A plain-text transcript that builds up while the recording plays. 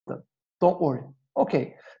Don't worry.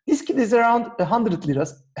 Okay, this kit is around 100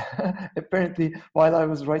 liras. Apparently, while I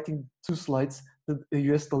was writing 2 slides, the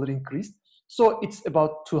US dollar increased. So it's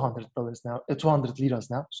about $200 now, 200 liras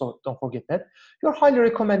now. So don't forget that. You're highly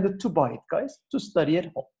recommended to buy it, guys, to study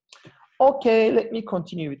at home. Okay, let me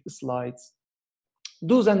continue with the slides.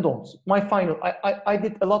 Do's and don'ts. My final, I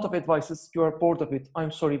did a lot of advices. You are bored of it.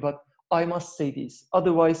 I'm sorry, but I must say this.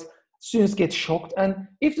 Otherwise, students get shocked. And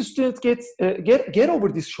if the students get over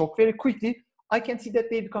this shock very quickly, I can see that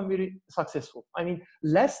they become very successful. I mean,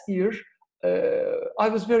 last year, I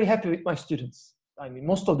was very happy with my students. I mean,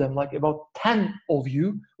 most of them, like about 10 of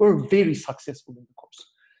you, were very successful in the course.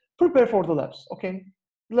 Prepare for the labs, okay?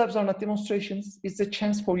 The labs are not demonstrations. It's a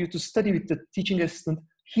chance for you to study with the teaching assistant.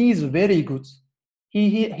 He is very good.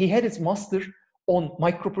 He had his master on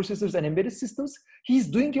microprocessors and embedded systems. He's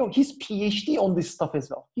doing his PhD on this stuff as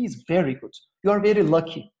well. He's very good. You are very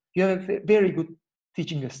lucky. You have a very good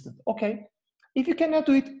teaching assistant, okay? If you cannot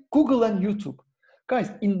do it, Google and YouTube.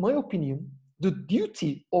 Guys, in my opinion, the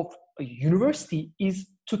duty of a university is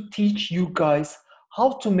to teach you guys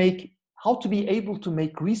how to be able to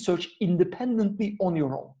make research independently on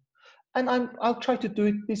your own. And I'll try to do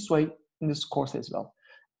it this way in this course as well.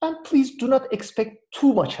 And please do not expect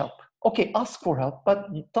too much help. Okay, ask for help, but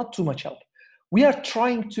not too much help. We are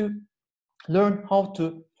trying to learn how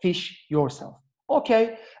to fish yourself.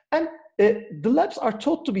 Okay, and the labs are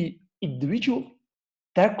taught to be individual.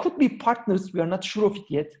 There could be partners, we are not sure of it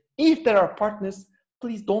yet. If there are partners,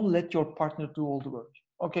 please don't let your partner do all the work,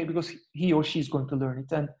 okay? Because he or she is going to learn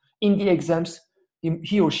it. And in the exams,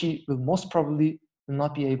 he or she will most probably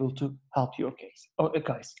not be able to help your case,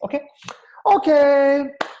 guys, okay? Okay,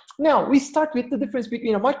 now we start with the difference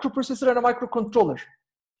between a microprocessor and a microcontroller.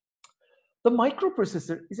 The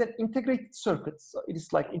microprocessor is an integrated circuit. So it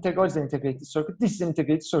is like what is an integrated circuit? This is an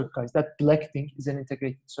integrated circuit, guys. That black thing is an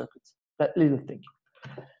integrated circuit, that little thing,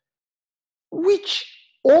 which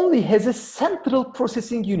only has a central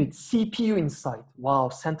processing unit, CPU inside. Wow,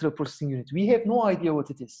 central processing unit. We have no idea what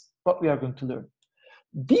it is, but we are going to learn.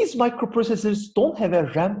 These microprocessors don't have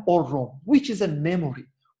a RAM or ROM, which is a memory,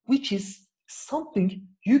 which is something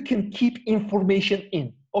you can keep information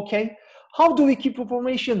in, okay? How do we keep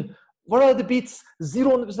information? What are the bits,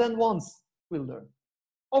 zeros and ones? We'll learn.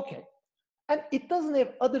 Okay, and it doesn't have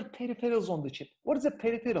other peripherals on the chip. What is a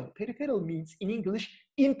peripheral? Peripheral means in English,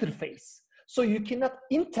 interface. So you cannot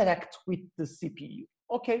interact with the CPU,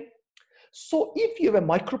 okay? So if you have a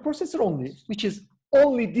microprocessor only, which is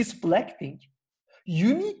only this black thing,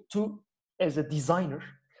 you need to, as a designer,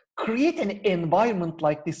 create an environment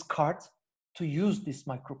like this card to use this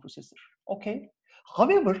microprocessor, okay?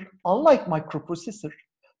 However, unlike microprocessor,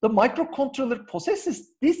 the microcontroller possesses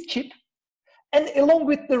this chip and along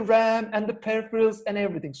with the RAM and the peripherals and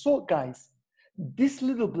everything. So guys, this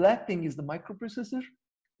little black thing is the microprocessor.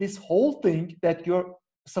 This whole thing that you're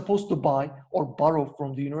supposed to buy or borrow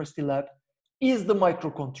from the university lab is the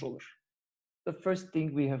microcontroller. The first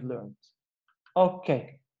thing we have learned.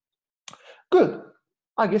 Okay, good.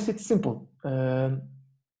 I guess it's simple.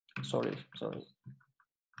 Sorry.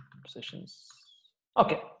 Sessions.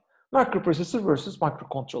 Okay, microprocessor versus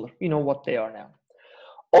microcontroller. You know what they are now.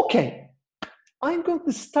 Okay, I'm going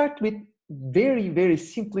to start with very, very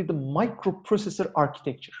simply the microprocessor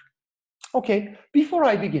architecture. Okay, before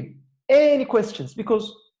I begin, any questions?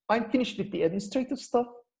 Because I'm finished with the administrative stuff.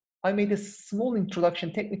 I made a small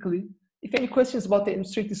introduction technically. If any questions about the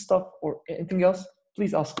administrative stuff or anything else,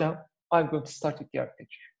 please ask now. I'm going to start with the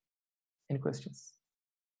architecture. Any questions?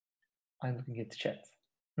 I'm looking at the chat.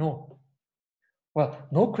 No. Well,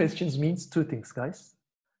 no questions means two things, guys.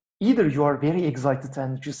 Either you are very excited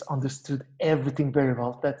and just understood everything very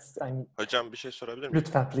well. That's, I mean. Hocam bir şey sorabilir miyim?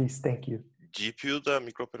 Lütfen, please. Thank you. GPU da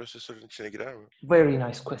mikroprosesörün içine girer mi? Very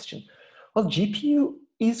nice question. Well, GPU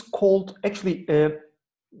is called, actually,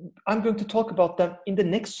 I'm going to talk about them in the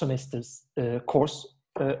next semester's course.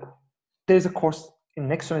 There's a course in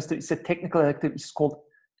next semester. It's a technical elective. It's called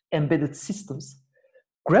Embedded Systems.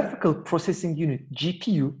 Graphical Processing Unit,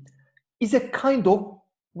 GPU, is a kind of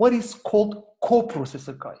what is called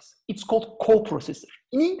coprocessor, guys. It's called coprocessor.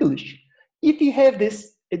 In English, if you have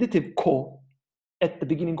this additive co at the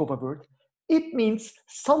beginning of a word, it means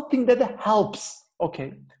something that helps,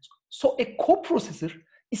 okay? So a coprocessor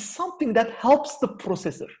is something that helps the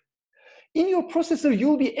processor. In your processor,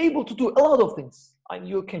 you'll be able to do a lot of things. And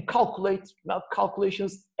you can calculate math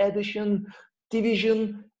calculations, addition,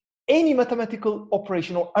 division, any mathematical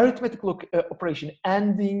operation or arithmetical operation,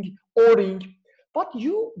 ANDing, ORing.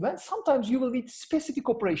 But sometimes you will need specific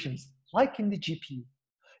operations, like in the GPU.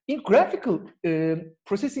 In graphical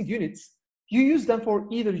processing units, you use them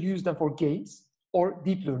for games or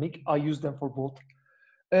deep learning. I use them for both.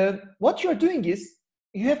 What you're doing is,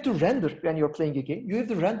 you have to render, when you're playing a game, you have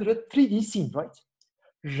to render a 3D scene, right?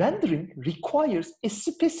 Rendering requires a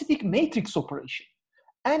specific matrix operation.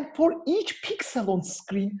 And for each pixel on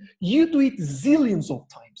screen, you do it zillions of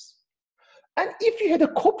times. And if you had a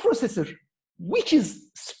coprocessor, which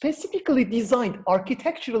is specifically designed,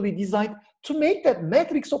 architecturally designed to make that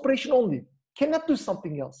matrix operation only, cannot do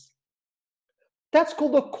something else. That's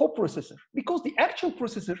called a coprocessor, because the actual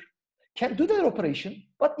processor can do that operation,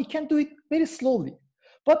 but it can do it very slowly.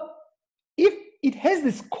 But if it has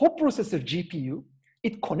this coprocessor GPU,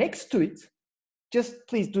 it connects to it. Just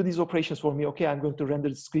please do these operations for me. Okay, I'm going to render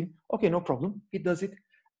the screen. Okay, no problem. It does it.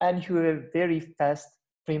 And you have a very fast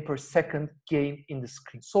frame per second gain in the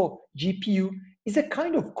screen. So GPU is a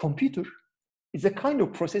kind of computer, it's a kind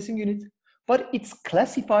of processing unit, but it's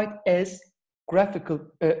classified as graphical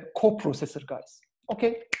coprocessor, guys.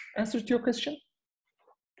 Okay, answer to your question?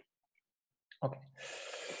 Okay.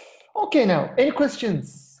 Okay, now, any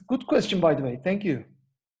questions? Good question, by the way. Thank you.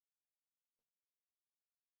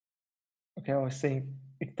 Okay, I was saying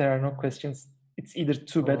if there are no questions, it's either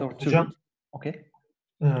too bad or too Hocam, good. Okay.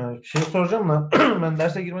 Şey soracağım da ben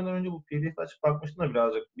derse girmeden önce bu PDF açıp bakmıştım da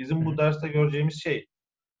birazcık. Bizim bu derste göreceğimiz şey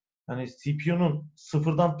hani CPU'nun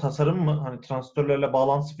sıfırdan tasarım mı? Hani transistörlerle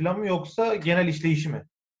bağlantısı falan mı yoksa genel işleyişi mi?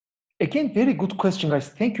 Again, very good question,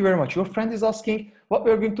 guys. Thank you very much. Your friend is asking what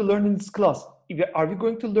we are going to learn in this class. Are we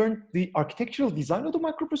going to learn the architectural design of the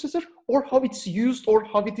microprocessor, or how it's used, or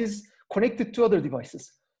how it is connected to other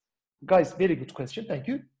devices? Guys, very good question. Thank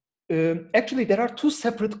you. Actually, there are two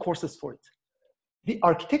separate courses for it. The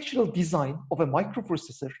architectural design of a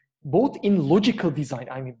microprocessor, both in logical design,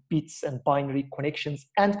 I mean bits and binary connections,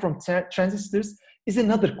 and from transistors, is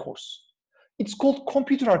another course. It's called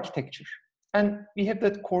computer architecture. And we have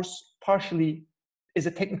that course partially as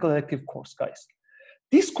a technical elective course, guys.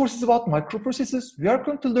 This course is about microprocessors. We are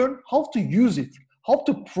going to learn how to use it, how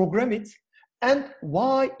to program it, and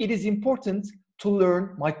why it is important to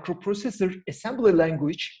learn microprocessor assembly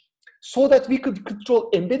language so that we could control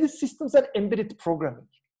embedded systems and embedded programming.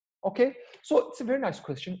 Okay, so it's a very nice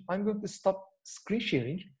question. I'm going to stop screen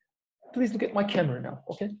sharing. Please look at my camera now,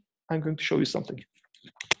 okay? I'm going to show you something.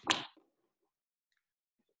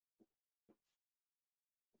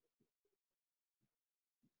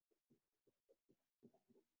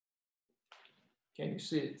 Can you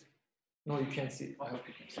see it? No, you can't see it. I hope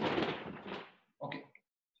you can see it. Okay.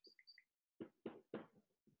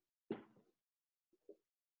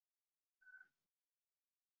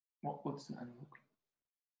 What's an analog?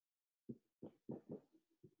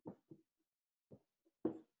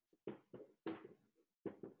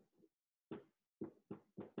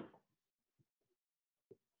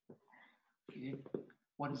 Okay.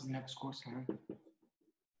 What is the next course, Karen?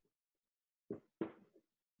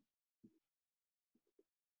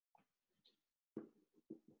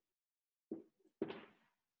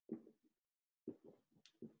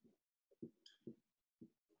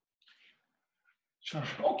 Sure.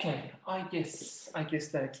 Okay. I guess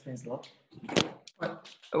that explains a lot.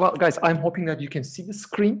 Well, guys, I'm hoping that you can see the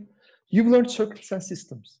screen. You've learned circuits and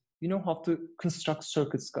systems. You know how to construct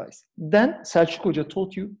circuits, guys. Then Selçuk Hoca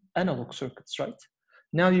taught you analog circuits, right?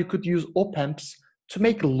 Now you could use op-amps to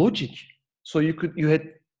make logic. So you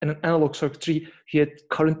had an analog circuitry, you had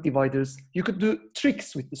current dividers. You could do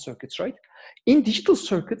tricks with the circuits, right? In digital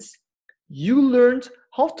circuits, you learned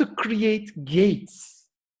how to create gates.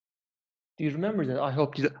 Do you remember that? I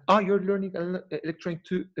hope you. You're learning electronic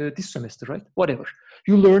this semester, right? Whatever.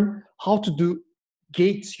 You learn how to do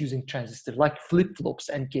gates using transistors, like flip-flops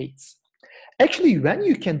and gates. Actually, when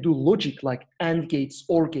you can do logic like AND gates,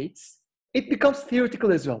 OR gates, it becomes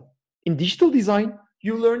theoretical as well. In digital design,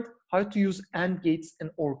 you learned how to use AND gates and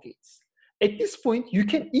OR gates. At this point, you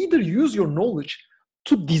can either use your knowledge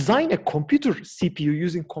to design a computer CPU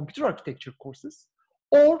using computer architecture courses,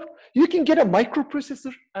 or you can get a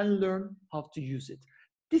microprocessor and learn how to use it.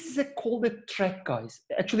 This is called a track, guys.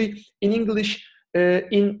 Actually, in English,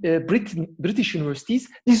 in British universities,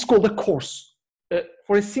 this is called a course.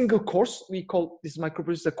 For a single course, we call this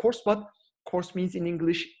microprocessor course, but course means in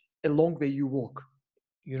English, a long way you walk.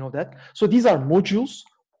 You know that? So these are modules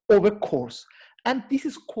of a course. And this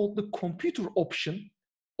is called the computer option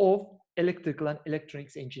of electrical and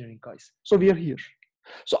electronics engineering, guys. So we are here.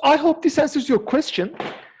 So I hope this answers your question.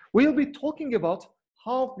 We'll be talking about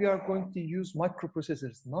how we are going to use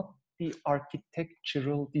microprocessors, not the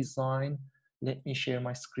architectural design. Let me share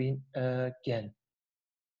my screen again.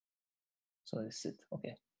 So that's it.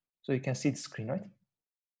 Okay. So you can see the screen, right?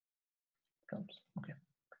 Okay.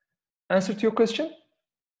 Answer to your question?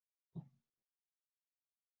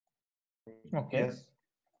 Okay. Yes.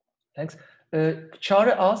 Thanks.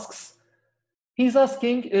 Çağrı asks, he's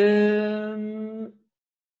asking,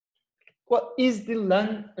 what is the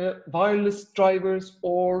LAN wireless drivers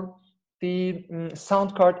or the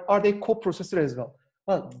sound card, are they coprocessor as well?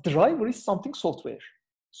 Well, driver is something software.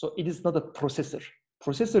 So it is not a processor.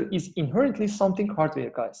 Processor is inherently something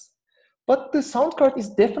hardware, guys. But the sound card is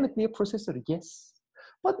definitely a processor, yes.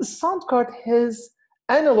 But the sound card has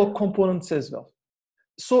analog components as well.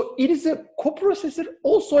 So it is a coprocessor,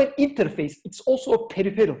 also an interface. It's also a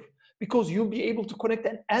peripheral because you'll be able to connect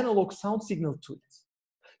an analog sound signal to it.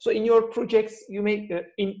 So in your projects, you may,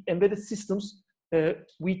 in embedded systems,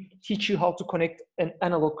 we teach you how to connect an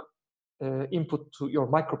analog input to your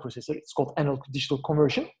microprocessor. It's called analog to digital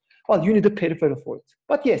conversion. Well, you need a peripheral for it.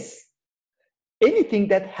 But yes, anything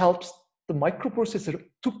that helps the microprocessor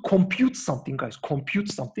to compute something, guys,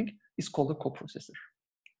 compute something, is called a coprocessor.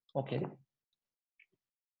 Okay.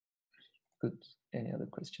 Good. Any other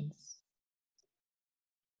questions?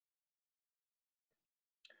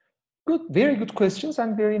 Good, very good questions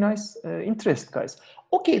and very nice interest, guys.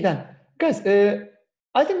 Okay then, guys,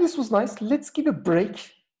 I think this was nice. Let's give a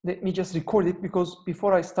break. Let me just record it because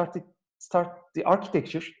before I start the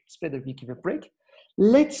architecture, it's better we give a break.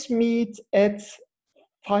 Let's meet at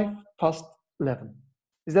 11:05.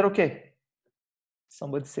 Is that okay?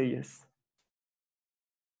 Somebody say yes.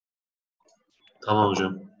 Tamam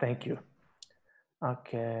hocam. Thank you.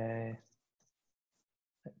 Okay.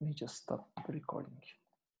 Let me just stop the recording.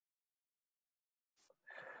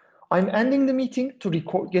 I'm ending the meeting to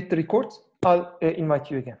get the record. I'll invite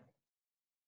you again.